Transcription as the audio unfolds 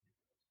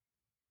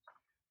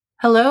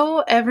Hello,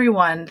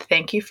 everyone.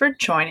 Thank you for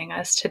joining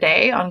us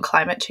today on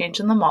Climate Change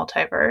in the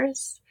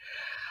Multiverse.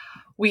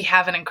 We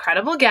have an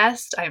incredible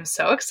guest. I am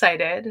so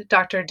excited.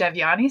 Dr.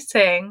 Devyani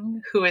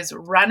Singh, who is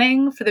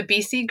running for the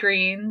BC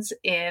Greens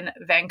in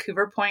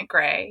Vancouver-Point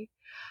Grey.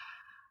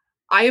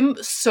 I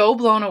am so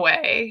blown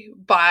away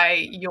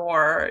by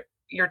your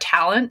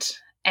talent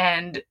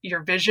and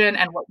your vision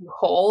and what you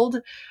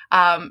hold.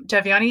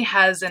 Devyani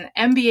has an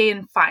MBA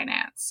in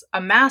finance, a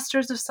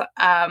master's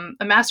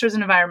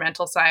in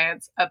environmental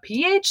science, a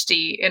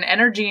PhD in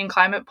energy and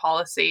climate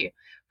policy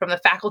from the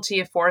Faculty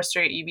of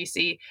Forestry at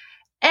UBC,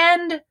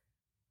 and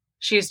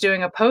she's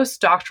doing a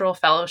postdoctoral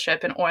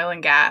fellowship in oil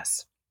and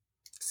gas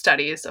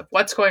studies of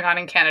what's going on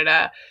in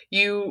Canada.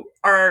 You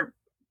are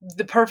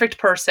the perfect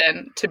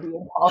person to be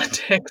in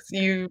politics.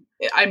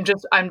 I'm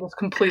just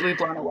completely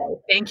blown away.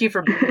 Thank you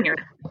for being here.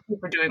 Thank you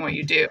for doing what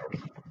you do.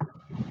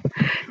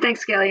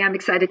 Thanks, Kelly. I'm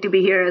excited to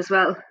be here as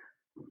well.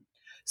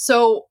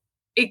 So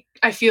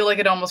I feel like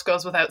it almost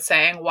goes without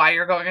saying why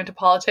you're going into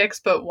politics,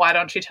 but why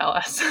don't you tell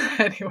us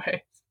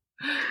anyway?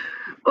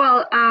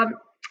 Well,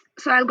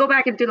 so I'll go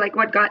back into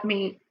what got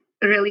me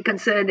really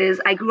concerned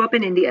is I grew up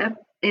in India,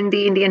 in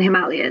the Indian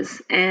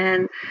Himalayas,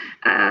 and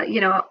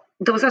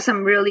those are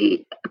some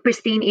really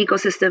pristine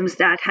ecosystems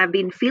that have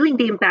been feeling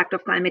the impact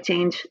of climate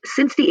change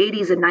since the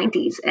 80s and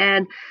 90s.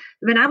 And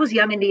when I was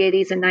young in the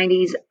 80s and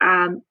 90s,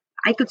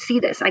 I could see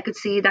this. I could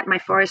see that my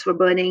forests were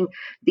burning,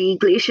 the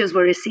glaciers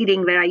were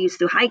receding where I used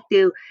to hike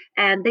to,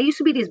 and there used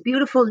to be these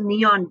beautiful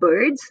neon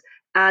birds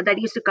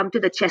that used to come to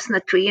the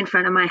chestnut tree in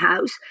front of my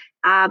house.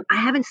 I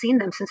haven't seen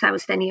them since I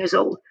was 10 years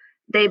old.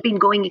 They've been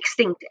going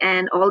extinct,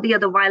 and all the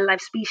other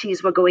wildlife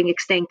species were going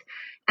extinct.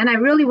 And I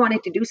really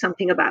wanted to do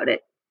something about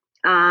it.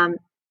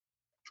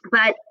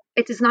 But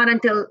it is not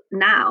until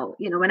now,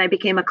 when I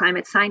became a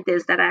climate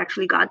scientist, that I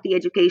actually got the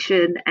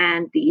education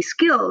and the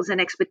skills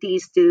and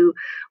expertise to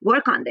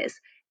work on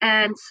this.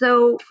 And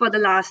so for the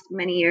last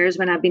many years,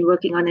 when I've been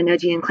working on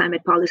energy and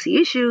climate policy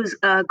issues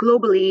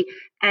globally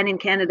and in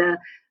Canada,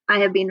 I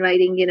have been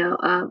writing,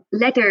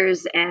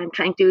 letters and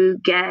trying to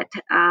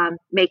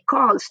make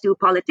calls to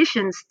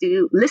politicians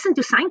to listen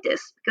to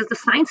scientists, because the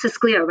science is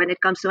clear when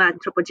it comes to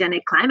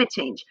anthropogenic climate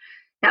change,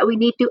 that we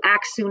need to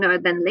act sooner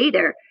than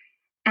later.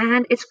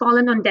 And it's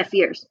fallen on deaf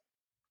ears.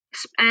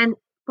 And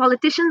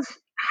politicians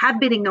have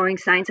been ignoring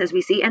science, as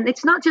we see. And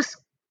it's not just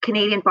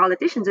Canadian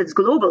politicians, it's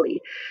globally.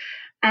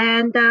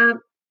 And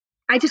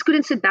I just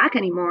couldn't sit back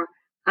anymore,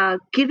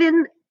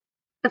 given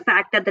the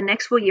fact that the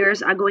next 4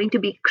 years are going to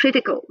be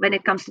critical when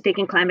it comes to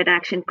taking climate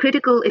action,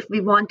 critical if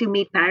we want to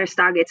meet Paris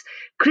targets,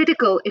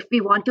 critical if we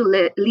want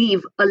to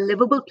leave a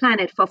livable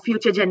planet for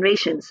future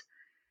generations.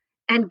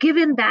 And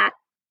given that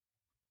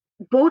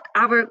both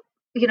our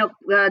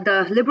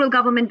the Liberal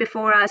government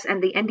before us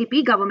and the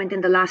NDP government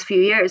in the last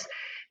few years,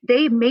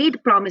 they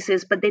made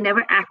promises, but they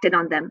never acted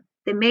on them.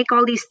 They make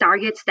all these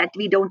targets that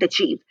we don't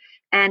achieve.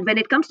 And when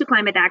it comes to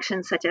climate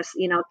action, such as,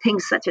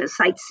 things such as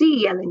Site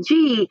C,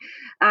 LNG,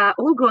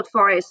 old growth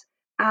forests,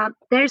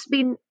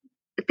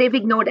 they've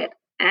ignored it.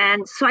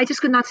 And so I just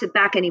could not sit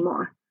back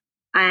anymore.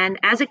 And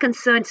as a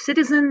concerned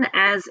citizen,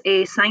 as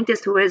a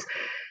scientist who is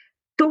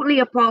totally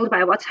appalled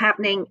by what's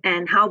happening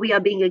and how we are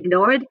being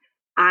ignored,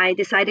 I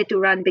decided to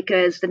run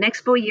because the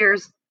next 4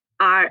 years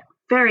are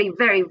very,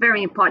 very,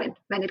 very important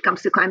when it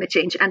comes to climate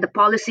change and the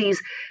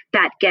policies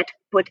that get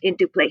put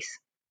into place.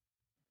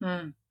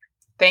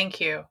 Thank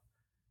you.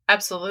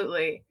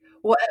 Absolutely.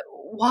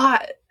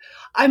 Why?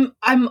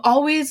 I'm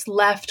always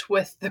left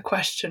with the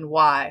question,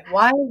 why?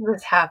 Why is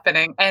this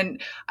happening? And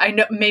I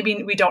know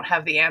maybe we don't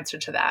have the answer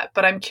to that,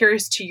 but I'm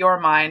curious, to your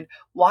mind,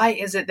 why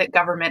is it that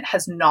government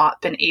has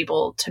not been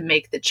able to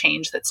make the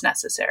change that's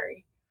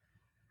necessary?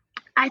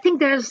 I think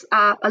there's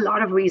a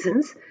lot of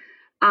reasons.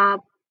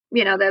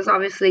 There's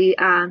obviously,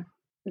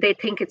 they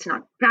think it's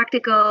not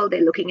practical.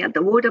 They're looking at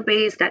the voter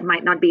base that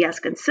might not be as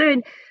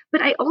concerned.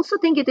 But I also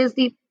think it is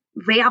the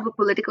way our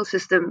political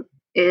system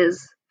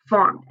is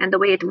formed and the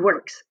way it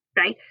works,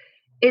 right?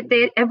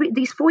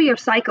 These 4-year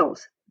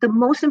cycles, the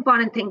most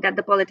important thing that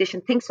the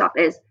politician thinks of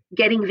is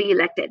getting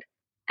reelected.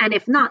 And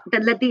if not,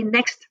 then let the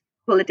next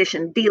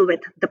politician deal with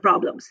the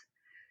problems.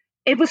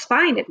 It was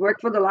fine. It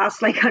worked for the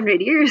last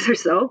 100 years or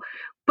so.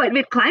 But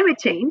with climate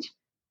change,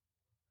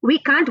 we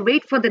can't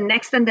wait for the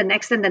next and the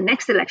next and the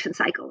next election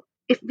cycle.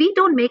 If we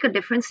don't make a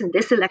difference in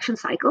this election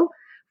cycle,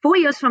 4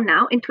 years from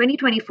now, in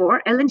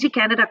 2024, LNG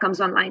Canada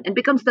comes online and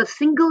becomes the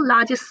single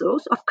largest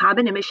source of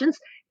carbon emissions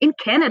in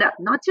Canada,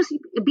 not just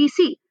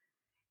BC.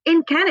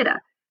 In Canada,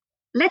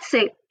 let's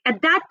say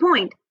at that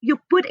point, you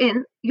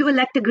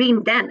elect a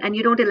Green then, and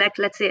you don't elect,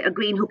 let's say, a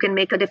Green who can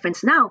make a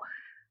difference now.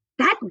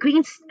 That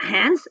Green's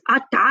hands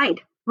are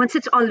tied once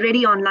it's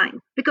already online,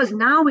 because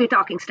now we're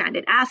talking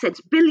stranded assets,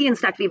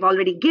 billions that we've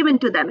already given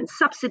to them in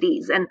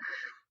subsidies and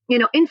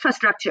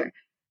infrastructure.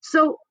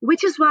 So,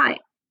 which is why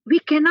we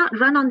cannot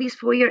run on these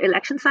 4-year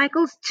election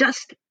cycles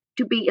just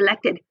to be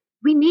elected.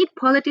 We need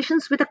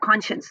politicians with a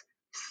conscience.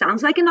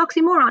 Sounds like an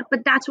oxymoron,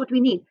 but that's what we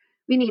need.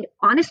 We need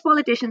honest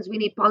politicians. We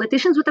need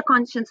politicians with a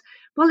conscience,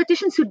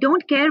 politicians who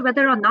don't care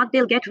whether or not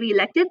they'll get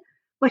reelected,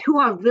 but who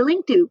are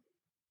willing to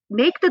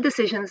make the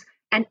decisions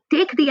and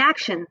take the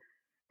action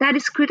that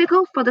is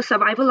critical for the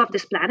survival of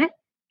this planet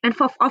and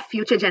for of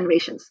future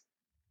generations.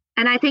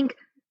 And I think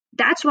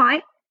that's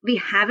why we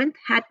haven't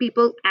had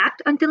people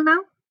act until now,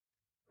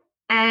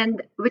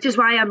 and which is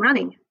why I'm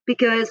running,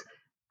 because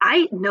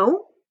I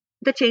know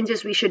the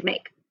changes we should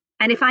make.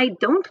 And if I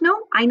don't know,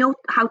 I know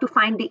how to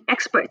find the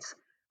experts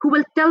who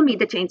will tell me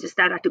the changes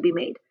that are to be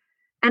made.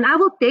 And I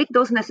will take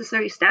those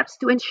necessary steps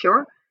to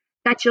ensure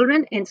that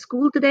children in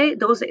school today,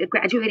 those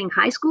graduating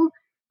high school,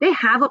 they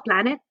have a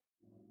planet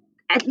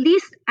at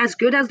least as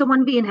good as the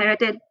one we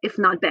inherited, if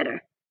not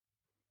better.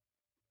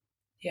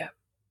 Yeah.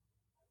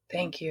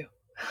 Thank you.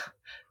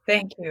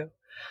 Thank you.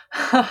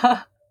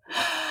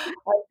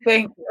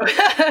 Thank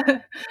you.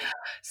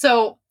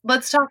 So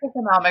let's talk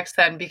economics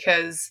then,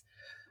 because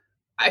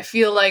I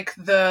feel like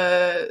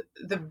the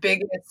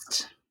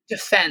biggest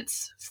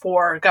defense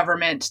for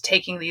government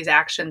taking these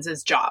actions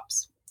is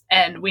jobs.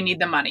 And we need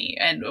the money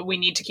and we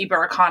need to keep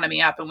our economy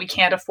up and we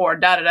can't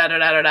afford da da da da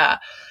da da da.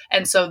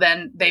 And so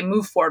then they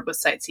move forward with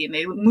sightseeing,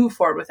 they move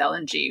forward with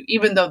LNG,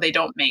 even though they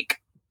don't make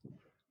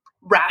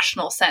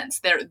rational sense.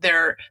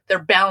 They're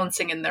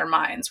balancing in their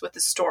minds with the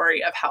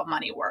story of how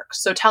money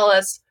works. So tell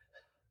us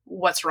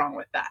what's wrong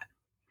with that.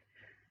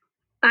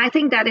 I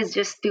think that is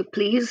just to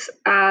please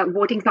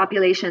voting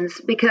populations,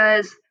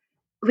 because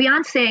we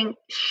aren't saying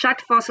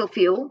shut fossil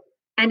fuel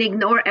and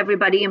ignore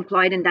everybody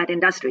employed in that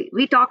industry.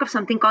 We talk of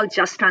something called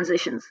just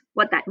transitions.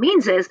 What that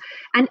means is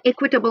an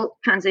equitable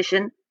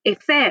transition, a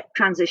fair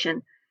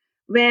transition,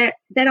 where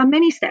there are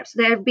many steps.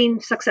 There have been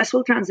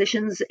successful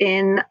transitions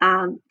in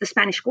the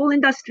Spanish coal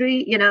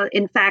industry.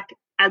 In fact,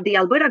 the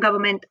Alberta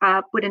government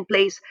put in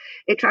place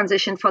a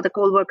transition for the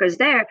coal workers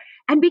there.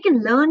 And we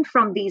can learn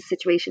from these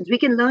situations. We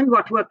can learn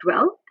what worked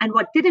well and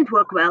what didn't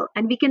work well,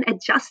 and we can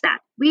adjust that.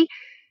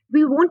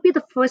 We won't be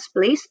the first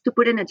place to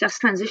put in a just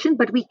transition,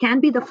 but we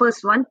can be the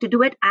first one to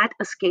do it at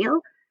a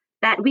scale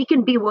that we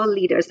can be world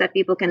leaders that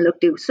people can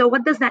look to. So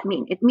what does that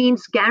mean? It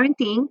means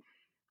guaranteeing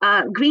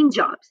green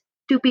jobs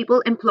to people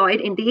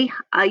employed in the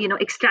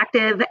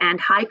extractive and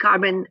high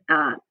carbon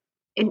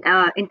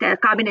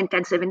carbon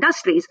intensive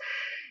industries.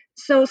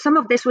 So some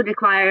of this would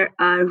require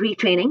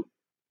retraining.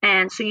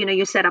 And so,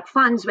 you set up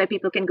funds where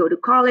people can go to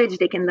college,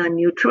 they can learn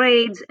new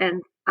trades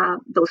and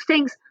those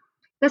things.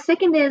 The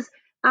second is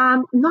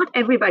not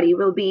everybody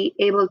will be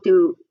able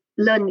to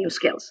learn new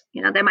skills.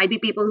 There might be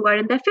people who are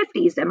in their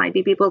 50s. There might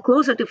be people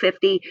closer to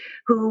 50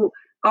 who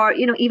are,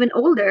 even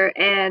older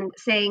and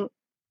saying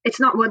it's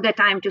not worth their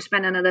time to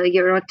spend another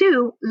year or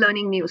two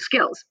learning new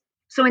skills.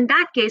 So in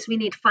that case, we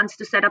need funds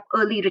to set up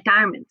early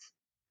retirements,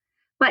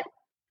 but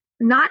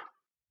not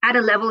at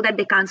a level that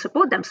they can't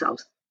support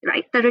themselves,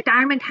 right? The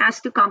retirement has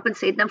to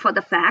compensate them for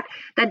the fact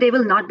that they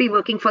will not be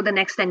working for the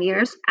next 10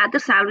 years at the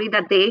salary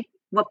that they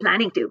were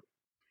planning to.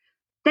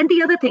 Then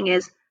the other thing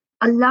is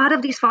a lot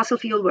of these fossil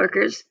fuel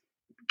workers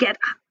get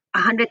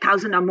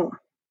 100,000 or more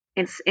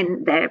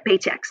in their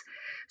paychecks.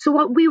 So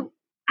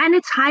and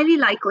it's highly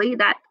likely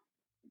that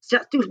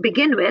just to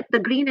begin with, the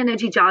green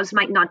energy jobs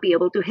might not be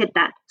able to hit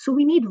that. So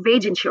we need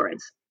wage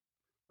insurance,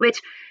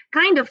 which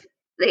kind of,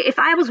 if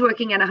I was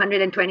working at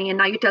 120 and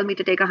now you tell me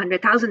to take a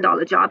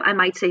 $100,000 job, I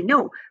might say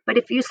no. But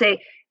if you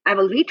say, I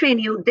will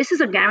retrain you, this is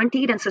a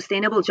guaranteed and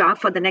sustainable job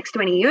for the next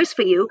 20 years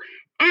for you,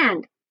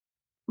 and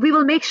we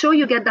will make sure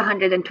you get the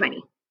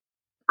 120.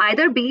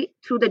 Either be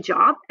through the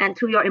job and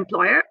through your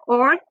employer,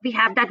 or we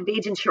have that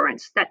wage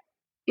insurance that,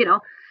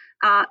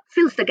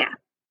 fills the gap,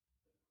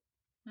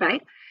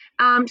 right?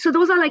 So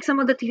those are like some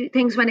of the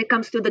things when it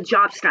comes to the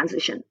jobs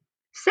transition.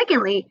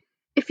 Secondly,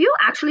 if you're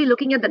actually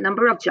looking at the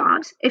number of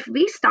jobs, if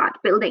we start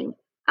building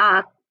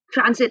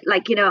transit,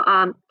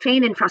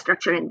 train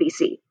infrastructure in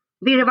BC,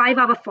 we revive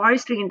our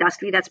forestry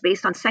industry that's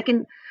based on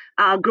second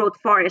growth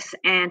forests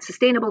and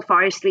sustainable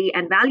forestry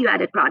and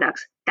value-added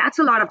products, that's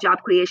a lot of job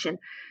creation.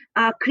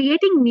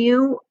 Creating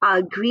new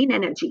green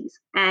energies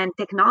and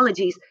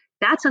technologies,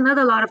 that's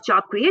another lot of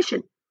job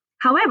creation.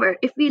 However,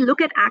 if we look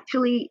at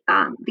actually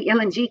the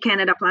LNG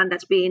Canada plant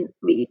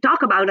we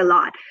talk about a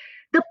lot,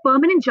 the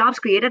permanent jobs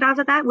created out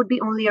of that would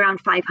be only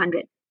around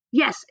 500.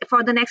 Yes,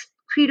 for the next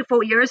 3 to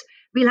 4 years,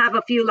 we'll have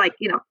a few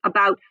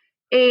about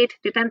 8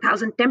 to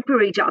 10,000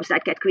 temporary jobs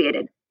that get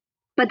created.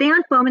 But they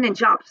aren't permanent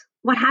jobs.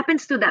 What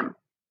happens to them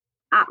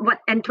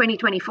in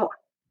 2024?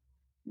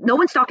 No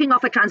one's talking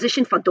of a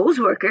transition for those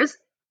workers.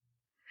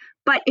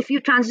 But if you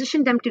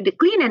transition them to the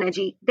clean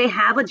energy, they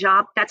have a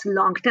job that's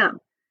long term.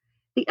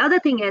 The other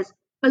thing is,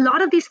 a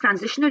lot of these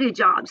transitionary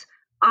jobs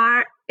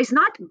is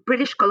not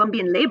British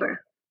Columbian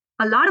labor.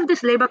 A lot of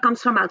this labor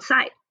comes from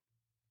outside,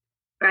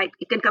 right?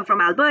 It can come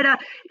from Alberta,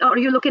 or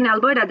you look in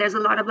Alberta, there's a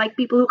lot of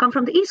people who come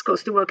from the East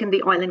Coast to work in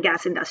the oil and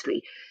gas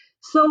industry.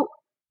 So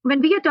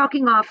when we are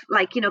talking of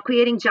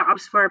creating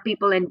jobs for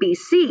people in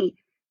BC,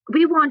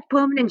 we want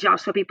permanent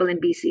jobs for people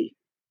in BC.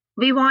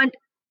 We want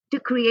to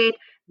create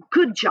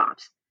good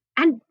jobs,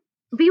 and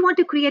we want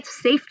to create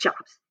safe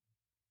jobs.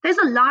 There's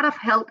a lot of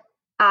health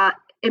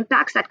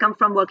impacts that come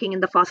from working in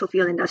the fossil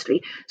fuel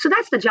industry. So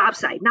that's the job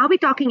side. Now we're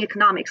talking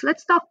economics.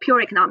 Let's talk pure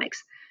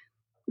economics.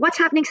 what's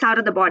happening south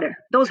of the border,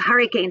 those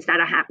hurricanes that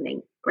are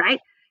happening, right?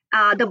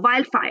 The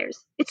wildfires,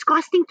 it's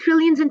costing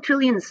trillions and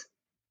trillions.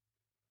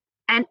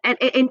 And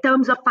in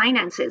terms of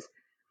finances,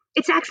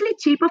 it's actually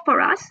cheaper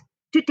for us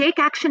to take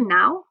action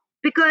now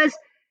because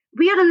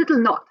we are a little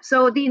north.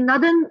 So the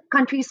northern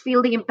countries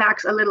feel the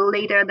impacts a little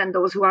later than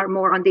those who are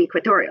more on the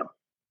equatorial.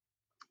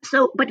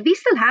 So, but we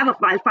still have a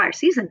wildfire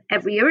season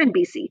every year in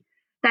BC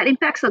that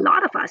impacts a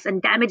lot of us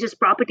and damages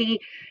property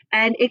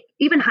and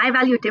even high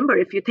value timber,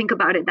 if you think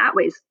about it that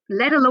way,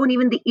 let alone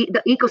even the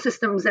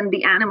ecosystems and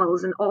the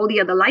animals and all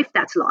the other life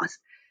that's lost,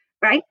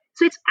 right?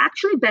 So it's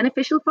actually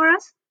beneficial for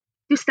us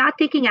to start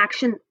taking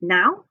action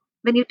now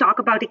when you talk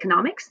about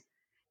economics,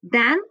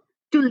 than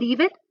to leave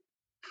it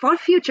for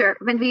future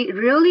when we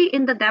really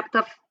in the depth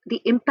of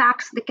the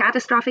impacts, the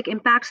catastrophic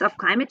impacts of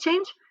climate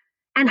change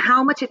and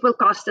how much it will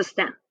cost us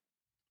then.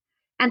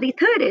 And the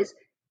third is,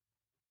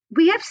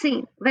 we have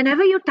seen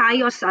whenever you tie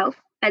yourself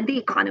and the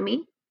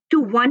economy to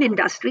one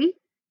industry,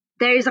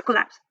 there is a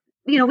collapse.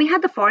 We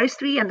had the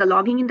forestry and the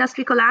logging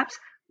industry collapse,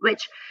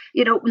 which,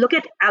 look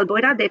at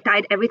Alberta, they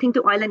tied everything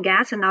to oil and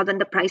gas, and now then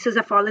the prices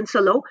have fallen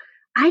so low.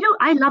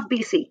 I love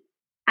BC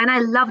and I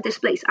love this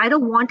place. I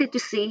don't want it to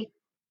see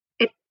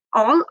it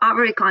all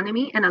our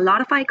economy and a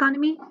lot of our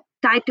economy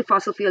tied to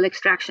fossil fuel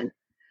extraction.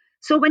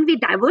 So when we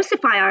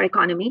diversify our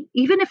economy,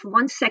 even if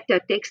one sector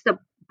takes the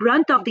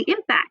brunt of the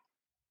impact,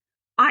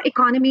 our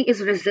economy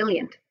is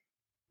resilient.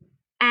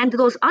 And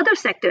those other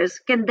sectors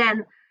can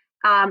then,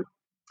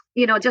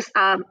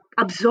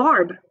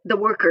 absorb the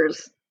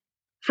workers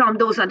from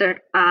those other,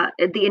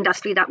 the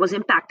industry that was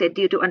impacted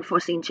due to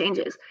unforeseen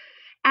changes.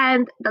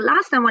 And the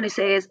last I want to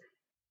say is,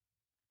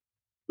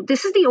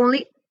 this is the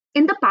only,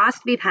 in the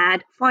past, we've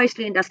had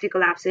forestry industry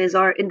collapses,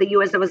 or in the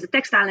US, there was the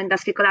textile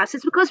industry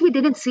collapses because we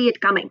didn't see it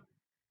coming.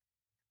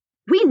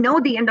 We know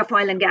the end of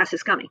oil and gas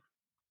is coming.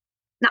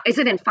 Now, is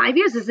it in 5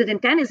 years? Is it in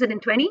 10? Is it in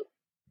 20?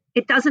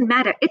 It doesn't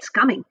matter. It's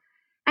coming.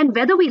 And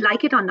whether we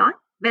like it or not,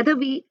 whether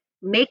we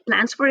make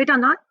plans for it or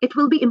not, it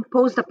will be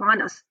imposed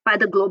upon us by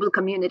the global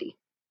community.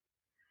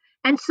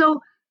 And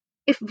so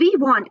if we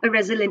want a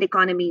resilient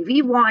economy,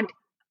 we want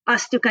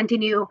us to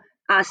continue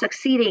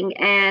succeeding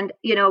and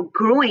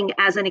growing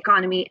as an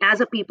economy,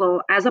 as a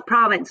people, as a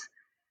province,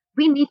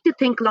 we need to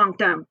think long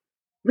term.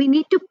 We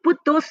need to put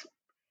those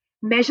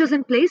measures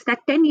in place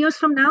that 10 years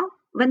from now,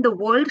 when the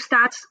world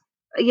starts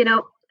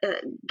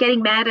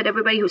getting mad at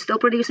everybody who's still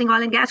producing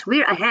oil and gas,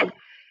 we're ahead.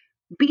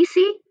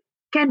 BC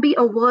can be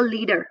a world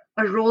leader,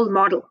 a role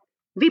model.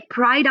 We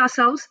pride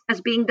ourselves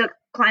as being the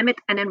climate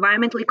and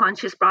environmentally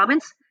conscious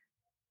province,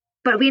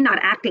 but we're not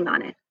acting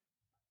on it.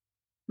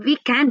 We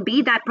can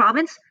be that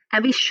province,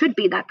 and we should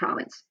be that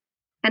province.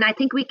 And I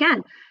think we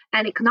can.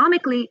 And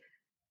economically,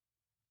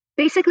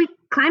 basically,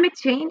 climate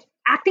change,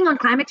 acting on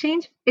climate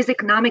change is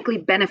economically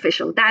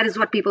beneficial. That is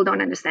what people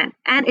don't understand.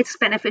 And it's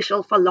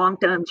beneficial for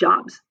long-term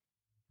jobs.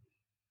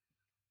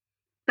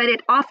 But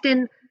it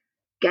often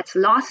gets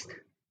lost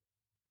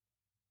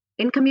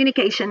in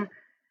communication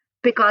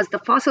because the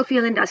fossil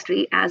fuel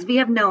industry, as we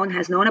have known,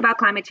 has known about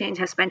climate change,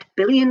 has spent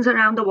billions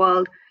around the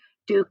world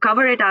to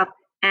cover it up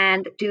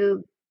and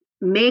to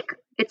make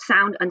it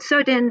sound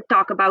uncertain,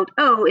 talk about,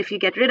 if you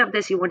get rid of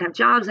this, you won't have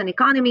jobs and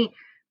economy.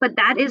 But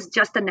that is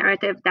just a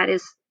narrative that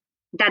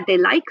they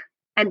like,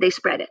 and they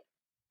spread it.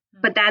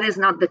 But that is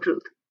not the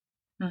truth.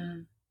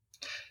 Mm-hmm.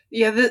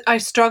 Yeah, I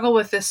struggle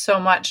with this so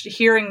much,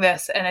 hearing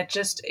this, and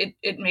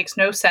it makes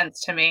no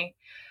sense to me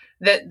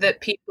that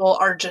people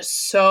are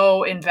just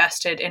so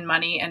invested in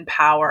money and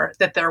power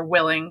that they're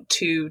willing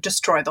to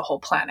destroy the whole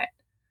planet.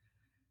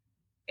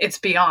 It's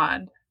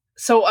beyond.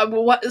 So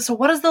what does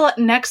the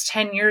next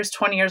 10 years,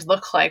 20 years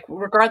look like,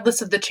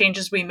 regardless of the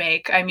changes we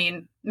make? I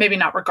mean, maybe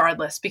not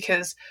regardless,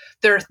 because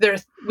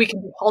we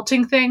can be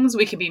halting things,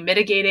 we can be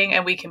mitigating,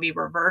 and we can be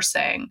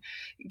reversing.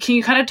 Can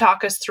you kind of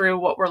talk us through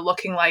what we're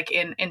looking like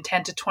in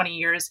 10 to 20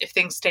 years if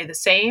things stay the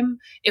same,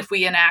 if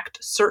we enact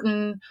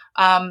certain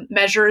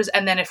measures,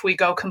 and then if we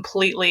go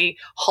completely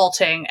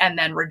halting and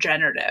then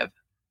regenerative?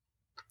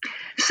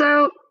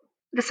 So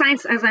the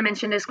science, as I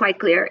mentioned, is quite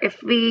clear.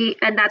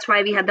 And that's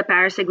why we had the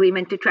Paris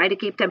Agreement to try to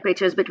keep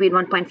temperatures between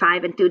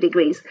 1.5 and 2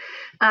 degrees.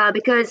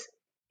 Because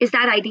is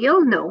that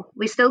ideal? No.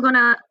 We're still going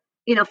to,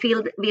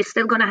 we're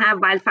still going to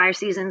have wildfire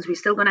seasons. We're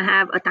still going to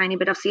have a tiny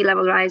bit of sea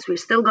level rise. We're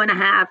still going to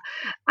have,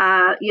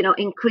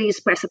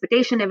 increased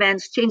precipitation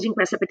events, changing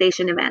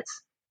precipitation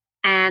events.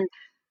 And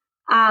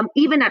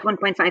even at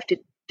 1.5 to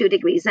 2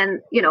 degrees.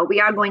 And,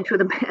 we are going through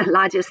the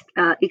largest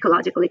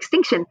ecological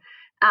extinction,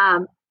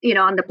 on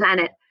the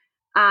planet.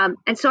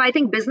 And so I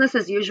think business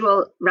as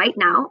usual right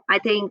now. I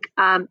think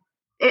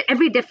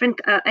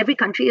every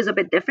country is a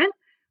bit different,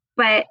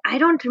 but I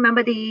don't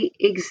remember the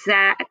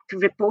exact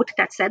report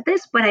that said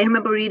this, but I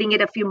remember reading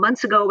it a few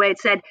months ago where it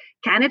said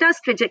Canada's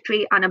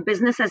trajectory on a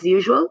business as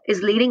usual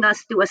is leading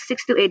us to a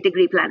 6 to 8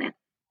 degree planet.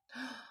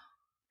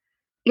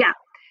 Yeah.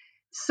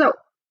 So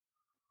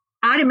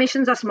our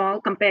emissions are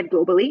small compared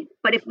globally,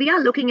 but if we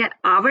are looking at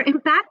our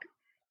impact,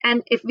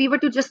 and if we were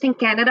to just think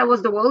Canada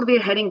was the world,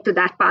 we're heading to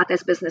that path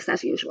as business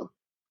as usual.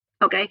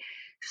 Okay.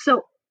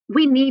 So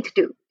we need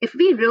to, if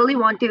we really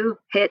want to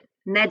hit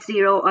net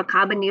zero or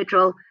carbon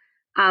neutral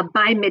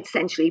by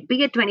mid-century,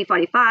 be it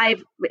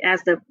 2045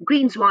 as the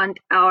Greens want,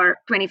 or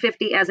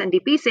 2050 as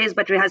NDP says,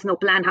 but it has no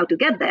plan how to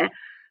get there.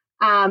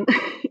 um,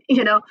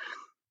 you know,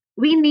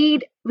 we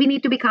need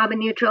to be carbon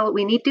neutral.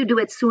 We need to do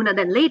it sooner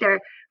than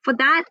later. For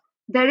that,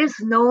 there is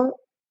no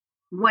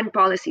one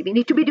policy. We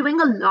need to be doing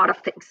a lot of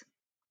things,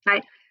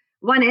 right?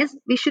 One is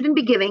we shouldn't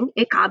be giving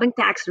a carbon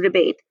tax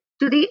rebate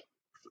to the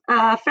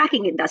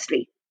fracking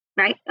industry,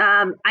 right?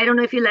 I don't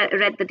know if you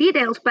read the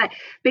details, but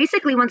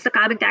basically, once the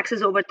carbon tax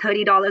is over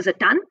 $30 a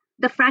ton,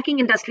 the fracking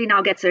industry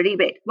now gets a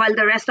rebate, while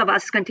the rest of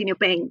us continue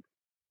paying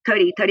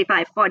 30,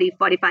 35, 40,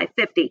 45,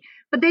 50,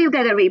 but they'll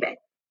get a rebate,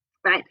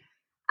 right?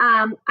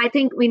 I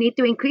think we need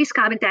to increase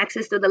carbon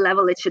taxes to the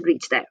level it should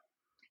reach there.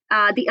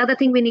 The other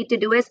thing we need to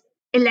do is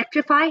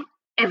electrify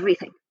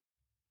everything,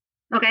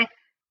 okay?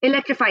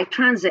 Electrify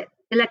transit,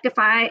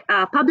 electrify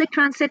public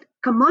transit,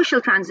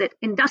 commercial transit,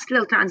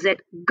 industrial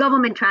transit,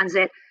 government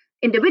transit,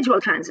 individual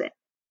transit.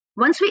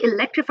 Once we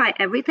electrify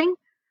everything,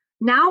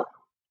 now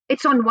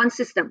it's on one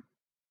system.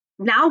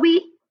 Now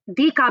we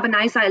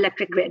decarbonize our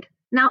electric grid.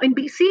 Now in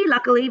BC,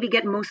 luckily, we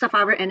get most of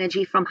our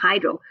energy from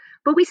hydro,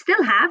 but we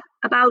still have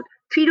about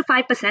 3 to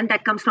 5%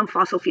 that comes from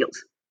fossil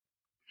fuels.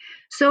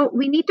 So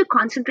we need to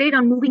concentrate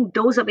on moving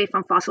those away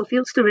from fossil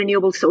fuels to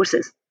renewable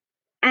sources.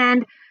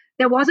 And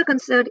there is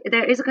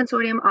a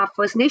consortium of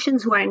First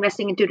Nations who are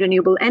investing into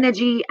renewable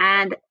energy,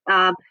 and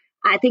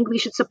I think we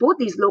should support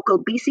these local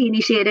BC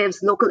initiatives,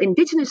 local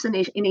Indigenous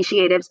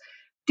initiatives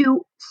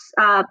to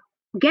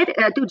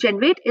to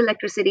generate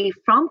electricity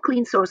from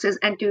clean sources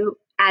and to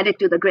add it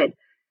to the grid.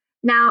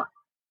 Now,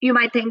 you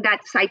might think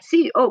that Site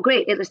C, oh,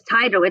 great, it is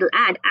hydro, it'll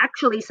add.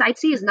 Actually, Site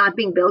C is not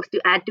being built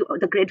to add to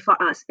the grid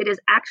for us. It is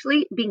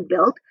actually being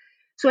built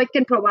so it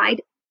can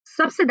provide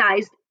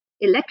subsidized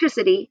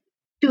electricity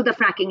to the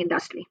fracking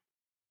industry.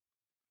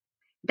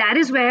 That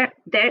is where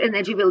their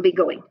energy will be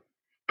going.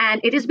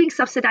 And it is being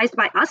subsidized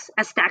by us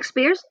as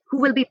taxpayers, who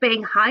will be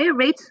paying higher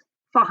rates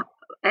for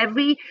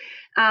every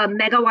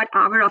megawatt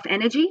hour of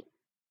energy,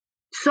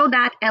 so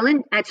that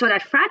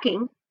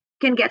fracking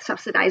can get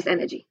subsidized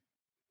energy.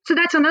 So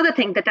that's another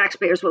thing the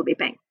taxpayers will be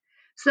paying.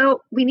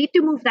 So we need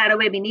to move that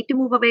away. We need to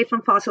move away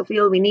from fossil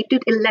fuel. We need to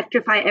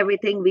electrify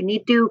everything. We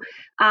need to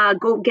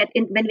go get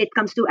in when it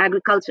comes to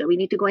agriculture. We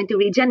need to go into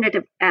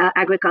regenerative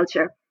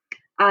agriculture.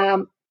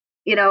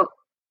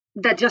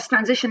 The just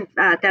transition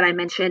that I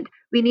mentioned.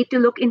 We need to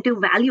look into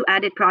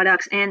value-added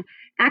products. And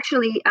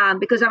actually,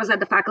 because I was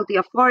at the Faculty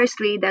of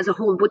Forestry, there's a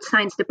whole wood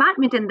science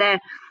department in there.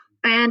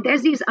 And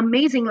there's these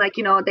amazing,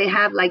 they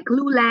have like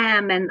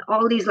glulam and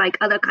all these like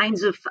other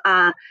kinds of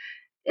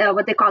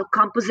what they call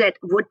composite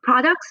wood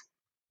products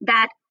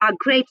that are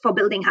great for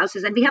building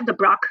houses. And we have the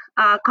Brock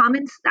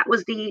Commons. That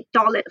was the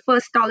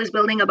first tallest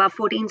building, above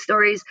 14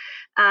 stories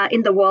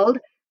in the world.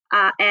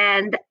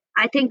 And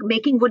I think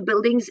making wood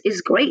buildings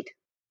is great,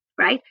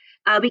 right?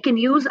 We can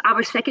use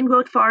our second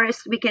growth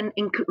forests. We can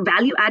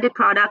value-added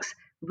products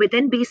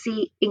within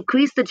BC,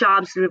 increase the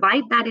jobs,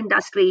 revive that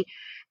industry.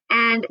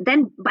 And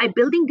then by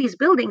building these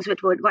buildings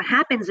with wood, what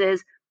happens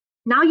is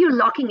now you're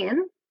locking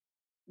in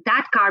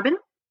that carbon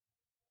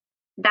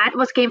that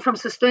came from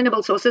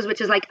sustainable sources,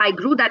 which is like I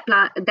grew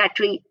that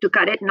tree to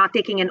cut it, not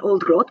taking an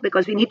old growth,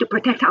 because we need to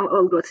protect our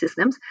old growth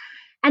systems.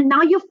 And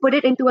now you've put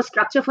it into a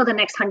structure for the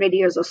next 100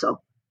 years or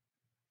so.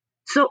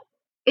 So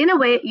in a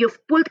way, you've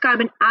pulled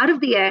carbon out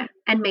of the air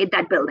and made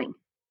that building.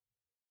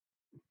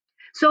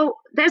 So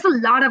there's a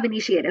lot of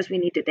initiatives we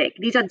need to take.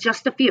 These are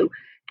just a few.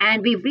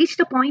 And we've reached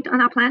a point on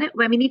our planet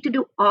where we need to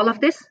do all of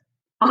this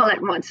all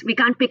at once. We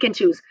can't pick and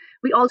choose.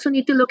 We also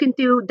need to look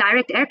into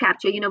direct air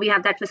capture. We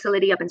have that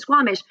facility up in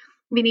Squamish.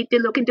 We need to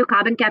look into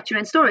carbon capture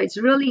and storage. It's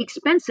really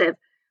expensive.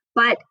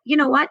 But you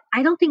know what?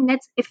 I don't think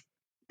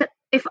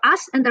if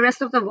us and the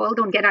rest of the world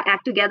don't get our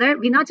act together,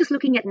 we're not just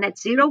looking at net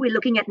zero, we're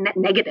looking at net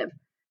negative.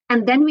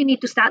 And then we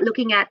need to start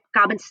looking at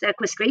carbon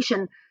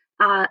sequestration,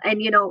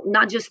 and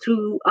not just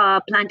through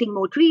planting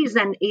more trees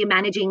and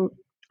managing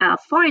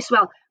forests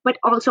well, but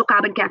also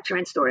carbon capture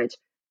and storage,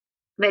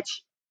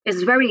 which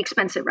is very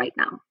expensive right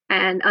now.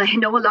 And I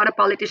know a lot of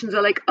politicians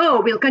are like,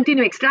 oh, we'll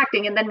continue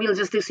extracting and then we'll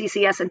just do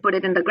CCS and put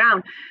it in the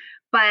ground.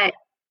 But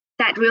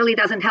that really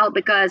doesn't help,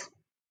 because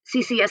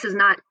CCS is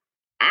not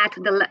at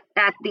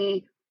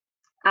the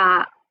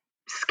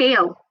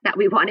scale that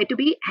we want it to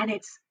be, and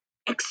it's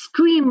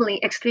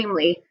extremely,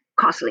 extremely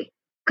costly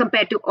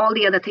compared to all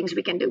the other things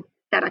we can do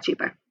that are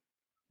cheaper.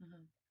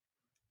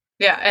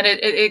 Yeah, and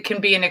it can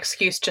be an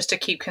excuse just to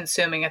keep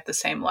consuming at the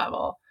same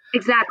level.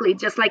 Exactly,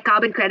 just like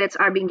carbon credits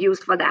are being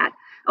used for that.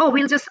 Oh,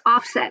 we'll just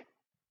offset,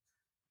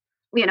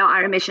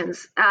 our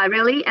emissions,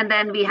 really. And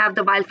then we have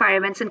the wildfire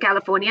events in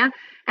California,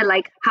 and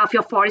like half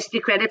your forestry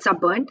credits are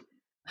burnt.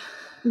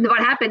 What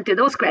happened to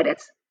those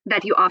credits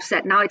that you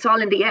offset? Now it's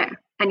all in the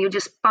air, and you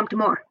just pumped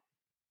more.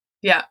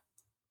 Yeah.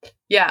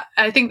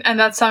 I think, and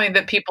that's something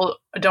that people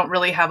don't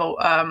really have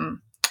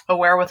a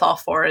wherewithal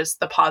for, is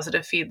the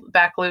positive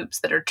feedback loops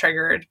that are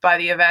triggered by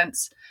the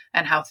events.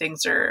 and how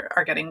things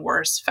are getting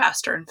worse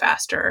faster and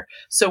faster.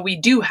 So we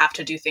do have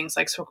to do things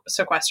like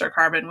sequester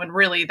carbon, when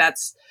really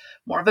that's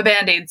more of a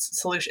Band-Aid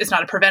solution. It's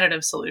not a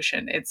preventative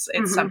solution. It's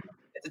a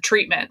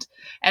treatment.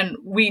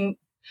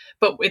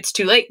 But it's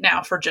too late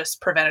now for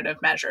just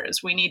preventative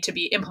measures. We need to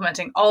be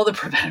implementing all the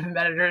preventative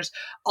measures,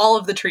 all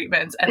of the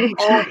treatments, and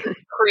all the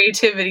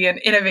creativity and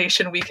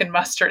innovation we can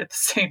muster at the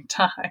same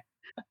time.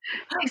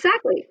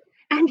 Exactly.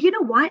 And you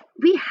know what?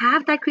 We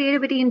have that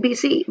creativity in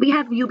BC. We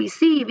have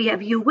UBC, we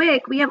have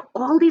UWIC, we have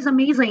all these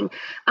amazing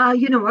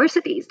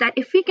universities that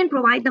if we can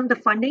provide them the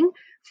funding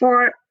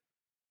for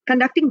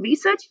conducting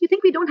research, you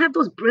think we don't have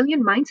those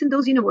brilliant minds in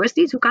those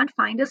universities who can't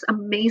find us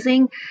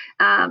amazing,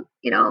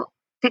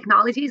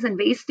 technologies and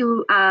ways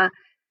to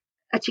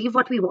achieve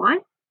what we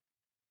want?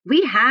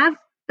 We have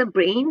the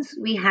brains,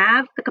 we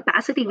have the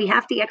capacity, we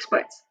have the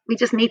experts. We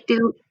just need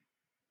to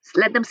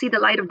let them see the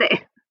light of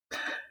day.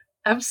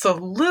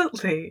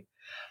 Absolutely.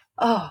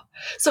 Oh,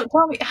 so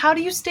tell me, how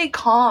do you stay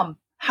calm?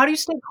 How do you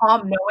stay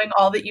calm knowing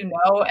all that you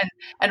know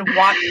and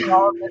watching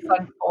all of this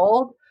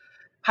unfold?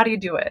 How do you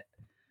do it?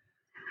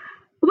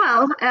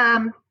 Well,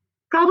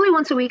 probably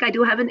once a week I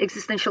do have an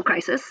existential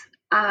crisis,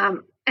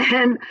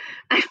 and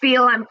I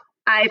feel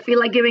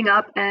like giving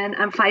up, and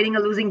I'm fighting a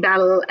losing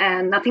battle,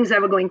 and nothing's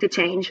ever going to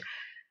change.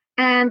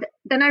 And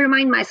then I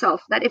remind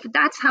myself that if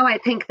that's how I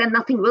think, then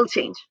nothing will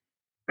change,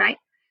 right?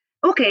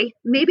 Okay,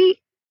 maybe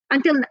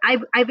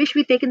I wish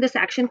we'd taken this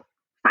action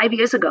 5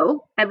 years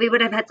ago, and we would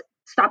have had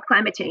stopped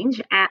climate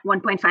change at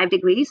 1.5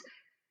 degrees.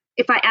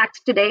 If I act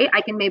today,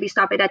 I can maybe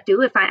stop it at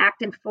 2. If I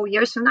act in 4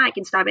 years from now, I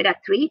can stop it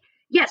at 3.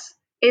 Yes.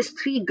 Is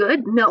 3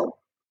 good? No.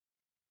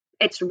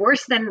 It's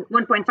worse than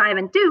 1.5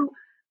 and 2,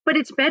 but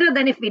it's better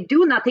than if we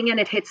do nothing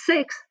and it hits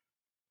 6,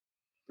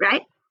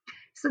 right?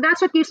 So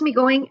that's what keeps me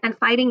going and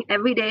fighting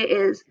every day,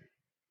 is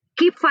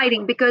keep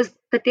fighting, because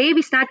the day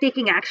we start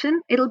taking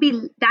action, it'll be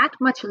that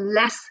much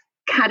less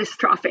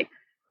catastrophic.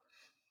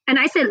 And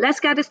I say less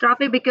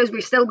catastrophic because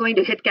we're still going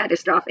to hit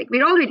catastrophic.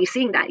 We're already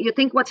seeing that. You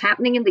think what's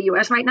happening in the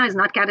US right now is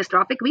not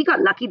catastrophic? We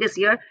got lucky this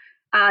year.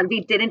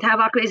 We didn't have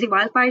our crazy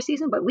wildfire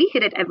season, but we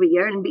hit it every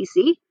year in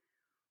BC.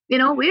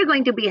 We're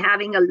going to be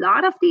having a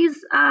lot of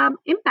these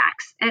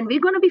impacts, and we're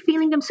going to be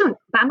feeling them soon.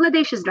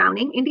 Bangladesh is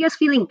drowning. India's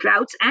feeling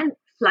droughts and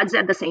floods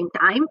at the same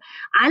time.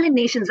 Island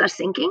nations are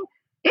sinking.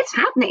 It's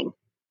happening.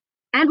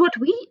 And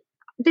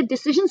the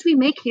decisions we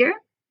make here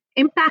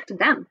impact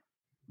them,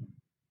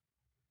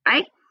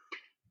 right?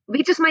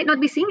 We just might not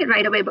be seeing it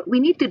right away, but we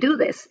need to do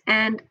this.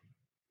 And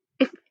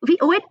if we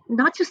owe it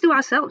not just to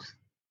ourselves,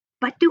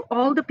 but to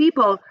all the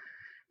people,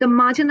 the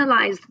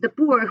marginalized, the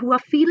poor, who are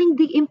feeling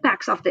the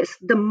impacts of this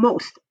the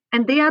most.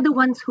 And they are the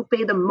ones who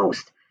pay the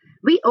most.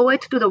 We owe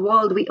it to the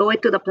world, we owe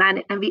it to the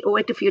planet, and we owe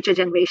it to future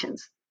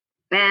generations.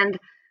 And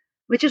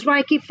which is why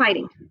I keep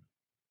fighting.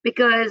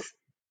 Because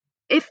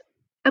if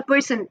a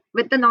person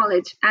with the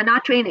knowledge and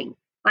our training,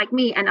 like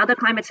me and other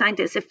climate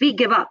scientists, if we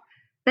give up,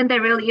 then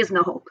there really is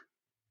no hope.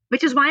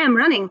 Which is why I'm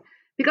running,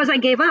 because I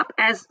gave up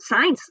as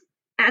science,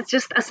 as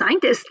just a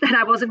scientist that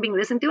I wasn't being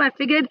listened to. I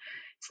figured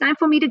it's time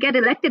for me to get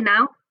elected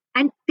now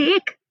and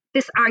take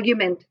this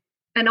argument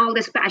and all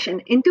this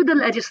passion into the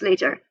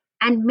legislature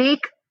and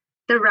make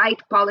the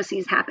right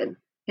policies happen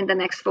in the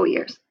next 4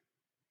 years.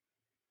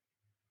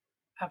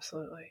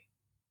 Absolutely.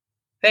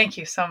 Thank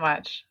you so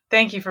much.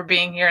 Thank you for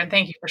being here, and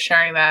thank you for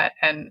sharing that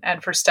and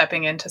for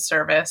stepping into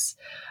service.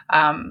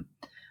 I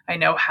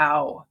know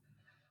how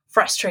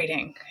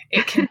frustrating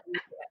it can be.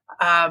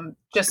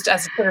 Just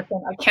as a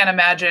citizen, I can't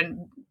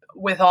imagine,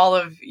 with all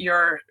of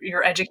your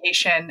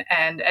education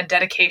and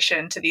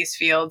dedication to these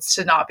fields,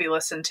 to not be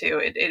listened to.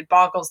 It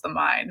boggles the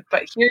mind.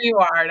 But here you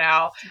are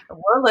now, and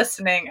we're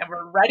listening, and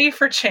we're ready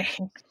for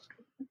change.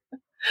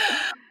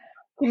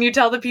 Can you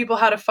tell the people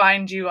how to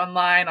find you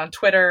online, on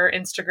Twitter,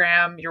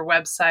 Instagram, your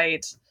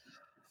website?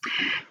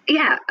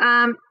 Yeah,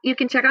 you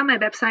can check out my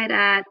website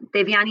at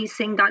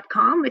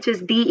devyanisingh.com, which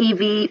is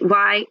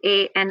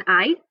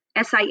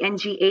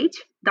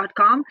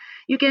DEVYANISINGH.com.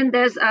 You can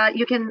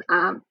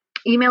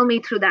email me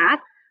through that.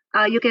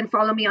 You can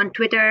follow me on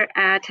Twitter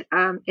at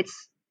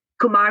it's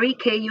Kumari,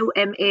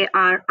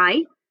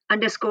 KUMARI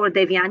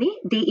 _Devyani,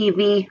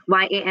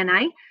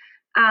 DEVYANI.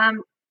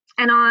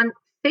 And on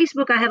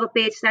Facebook, I have a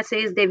page that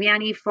says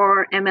Devyani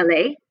for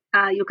MLA.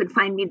 You can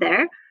find me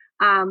there.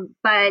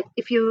 But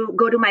if you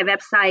go to my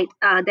website,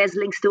 there's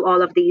links to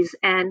all of these.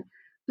 And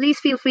please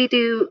feel free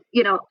to,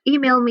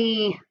 email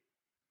me,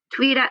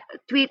 tweet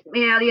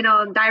me,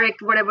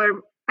 direct,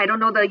 whatever. I don't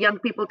know the young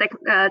people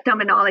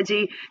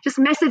terminology. Just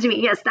message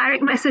me. Yes,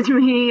 direct message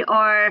me,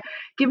 or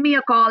give me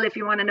a call if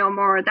you want to know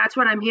more. That's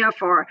what I'm here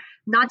for.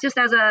 Not just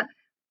as a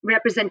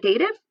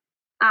representative,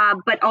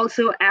 but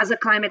also as a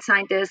climate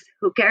scientist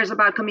who cares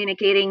about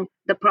communicating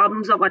the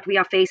problems of what we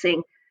are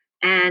facing.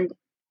 And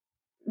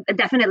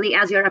definitely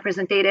as your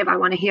representative, I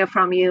want to hear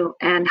from you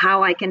and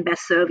how I can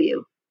best serve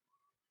you.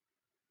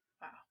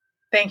 Wow.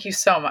 Thank you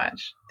so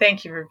much.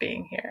 Thank you for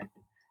being here.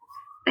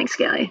 Thanks,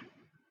 Kelly.